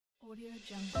Audio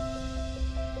Jungle.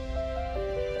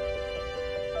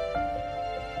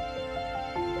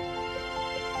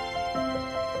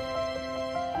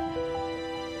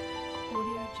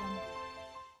 Audio Jungle.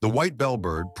 The white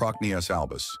bellbird, Procnius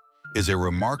albus, is a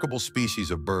remarkable species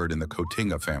of bird in the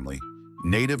Cotinga family,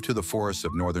 native to the forests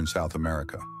of northern South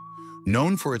America.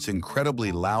 Known for its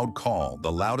incredibly loud call,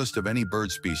 the loudest of any bird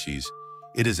species,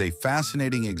 it is a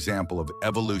fascinating example of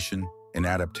evolution and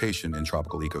adaptation in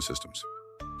tropical ecosystems.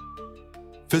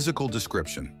 Physical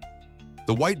description.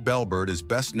 The white bellbird is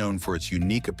best known for its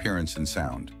unique appearance and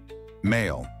sound.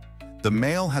 Male. The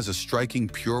male has a striking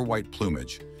pure white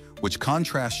plumage, which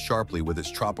contrasts sharply with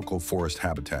its tropical forest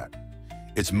habitat.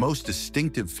 Its most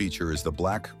distinctive feature is the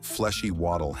black, fleshy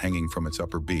wattle hanging from its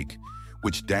upper beak,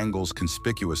 which dangles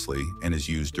conspicuously and is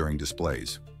used during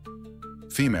displays.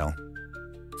 Female.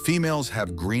 Females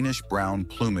have greenish-brown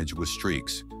plumage with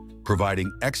streaks,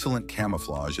 providing excellent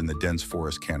camouflage in the dense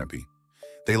forest canopy.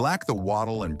 They lack the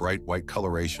wattle and bright white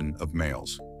coloration of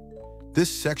males.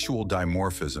 This sexual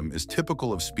dimorphism is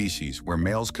typical of species where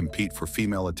males compete for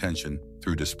female attention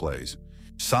through displays.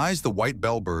 Size. The white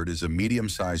bellbird is a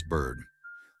medium-sized bird.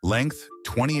 Length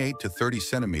 28 to 30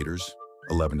 centimeters,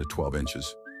 11 to 12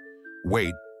 inches.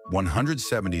 Weight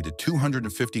 170 to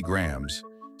 250 grams,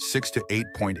 6 to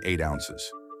 8.8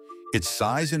 ounces. Its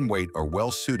size and weight are well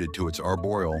suited to its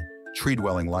arboreal,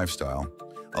 tree-dwelling lifestyle,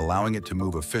 allowing it to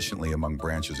move efficiently among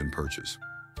branches and perches.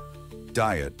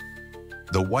 Diet.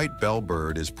 The white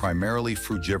bellbird is primarily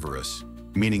frugivorous,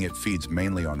 meaning it feeds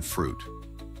mainly on fruit.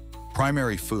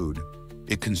 Primary food,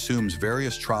 it consumes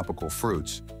various tropical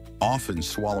fruits, often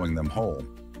swallowing them whole.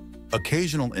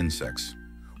 Occasional insects.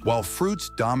 While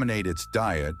fruits dominate its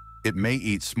diet, it may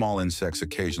eat small insects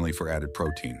occasionally for added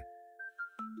protein.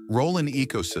 Role in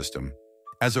ecosystem.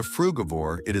 As a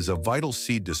frugivore, it is a vital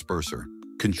seed disperser,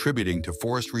 contributing to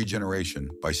forest regeneration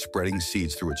by spreading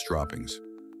seeds through its droppings.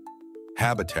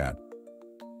 Habitat.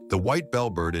 The white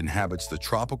bellbird inhabits the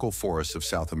tropical forests of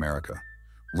South America.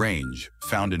 Range,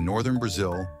 found in northern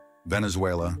Brazil,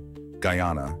 Venezuela,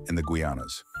 Guyana, and the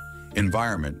Guianas.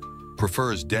 Environment,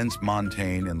 prefers dense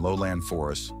montane and lowland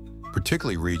forests,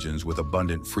 particularly regions with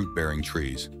abundant fruit-bearing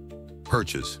trees.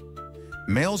 Perches.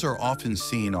 Males are often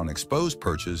seen on exposed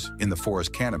perches in the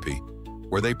forest canopy,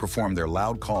 where they perform their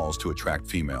loud calls to attract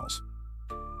females.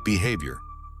 Behavior.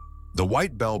 The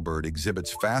white bellbird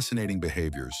exhibits fascinating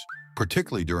behaviors,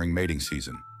 particularly during mating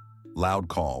season. Loud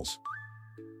calls.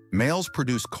 Males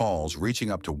produce calls reaching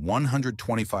up to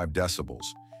 125 decibels,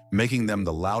 making them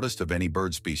the loudest of any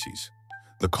bird species.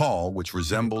 The call, which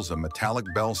resembles a metallic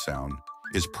bell sound,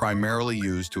 is primarily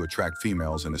used to attract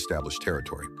females in established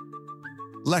territory.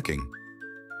 Lekking.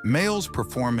 Males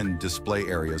perform in display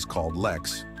areas called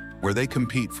leks, where they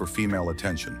compete for female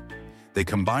attention. They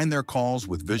combine their calls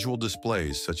with visual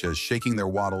displays such as shaking their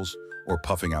wattles or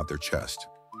puffing out their chest.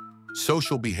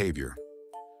 Social behavior.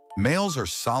 Males are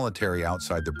solitary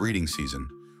outside the breeding season,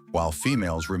 while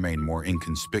females remain more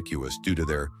inconspicuous due to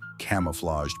their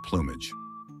camouflaged plumage.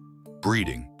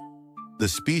 Breeding. The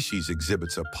species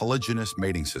exhibits a polygynous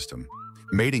mating system.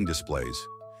 Mating displays.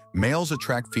 Males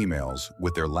attract females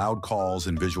with their loud calls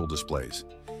and visual displays.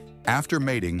 After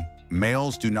mating,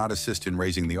 males do not assist in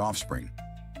raising the offspring.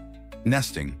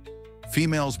 Nesting.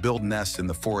 Females build nests in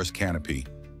the forest canopy,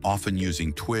 often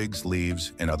using twigs,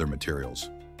 leaves, and other materials.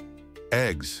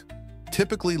 Eggs.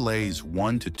 Typically lays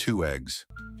 1 to 2 eggs.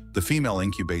 The female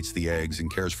incubates the eggs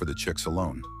and cares for the chicks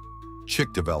alone.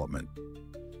 Chick development.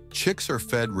 Chicks are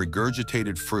fed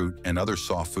regurgitated fruit and other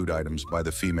soft food items by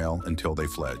the female until they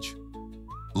fledge.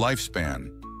 Lifespan.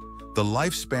 The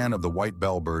lifespan of the white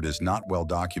bellbird is not well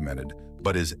documented,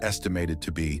 but is estimated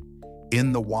to be,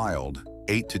 in the wild,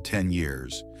 8 to 10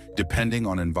 years, depending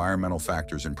on environmental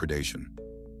factors and predation.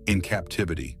 In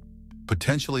captivity,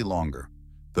 potentially longer,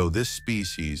 though this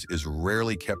species is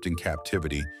rarely kept in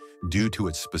captivity due to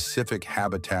its specific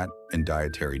habitat and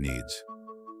dietary needs.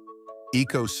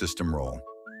 Ecosystem role.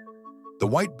 The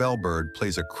white bellbird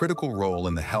plays a critical role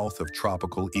in the health of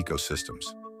tropical ecosystems.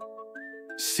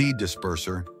 Seed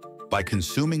disperser. By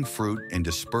consuming fruit and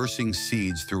dispersing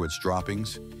seeds through its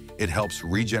droppings, it helps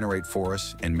regenerate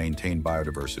forests and maintain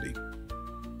biodiversity.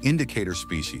 Indicator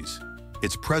species.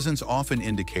 Its presence often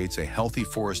indicates a healthy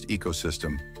forest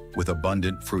ecosystem with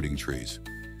abundant fruiting trees.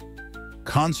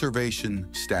 Conservation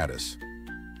status.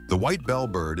 The white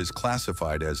bellbird is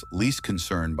classified as least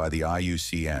concern by the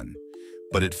IUCN,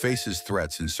 but it faces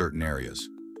threats in certain areas.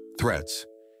 Threats: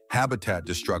 habitat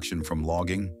destruction from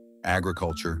logging,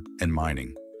 agriculture, and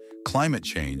mining. Climate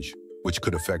change, which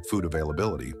could affect food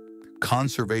availability.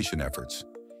 Conservation efforts.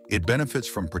 It benefits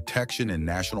from protection in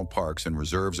national parks and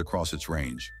reserves across its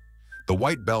range. The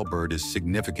white bellbird is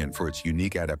significant for its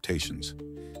unique adaptations.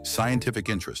 Scientific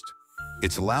interest.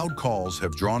 Its loud calls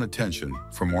have drawn attention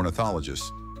from ornithologists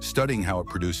studying how it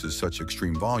produces such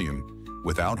extreme volume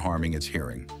without harming its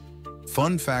hearing.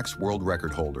 Fun facts world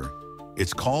record holder.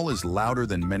 Its call is louder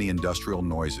than many industrial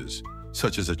noises,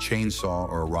 such as a chainsaw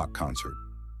or a rock concert.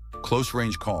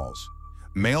 Close-range calls.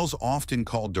 Males often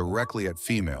call directly at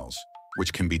females,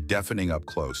 which can be deafening up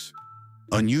close.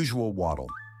 Unusual waddle.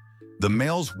 The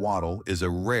male's waddle is a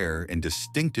rare and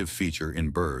distinctive feature in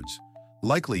birds,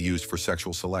 likely used for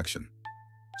sexual selection.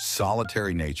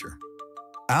 Solitary nature.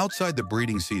 Outside the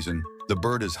breeding season, the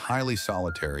bird is highly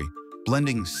solitary,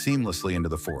 blending seamlessly into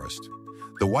the forest.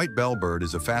 The white bellbird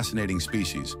is a fascinating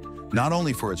species, not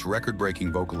only for its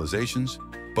record-breaking vocalizations,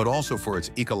 but also for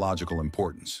its ecological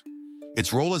importance.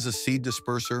 Its role as a seed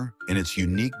disperser and its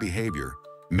unique behavior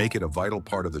make it a vital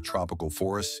part of the tropical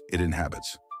forests it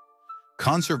inhabits.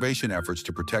 Conservation efforts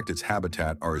to protect its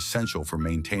habitat are essential for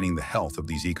maintaining the health of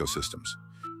these ecosystems.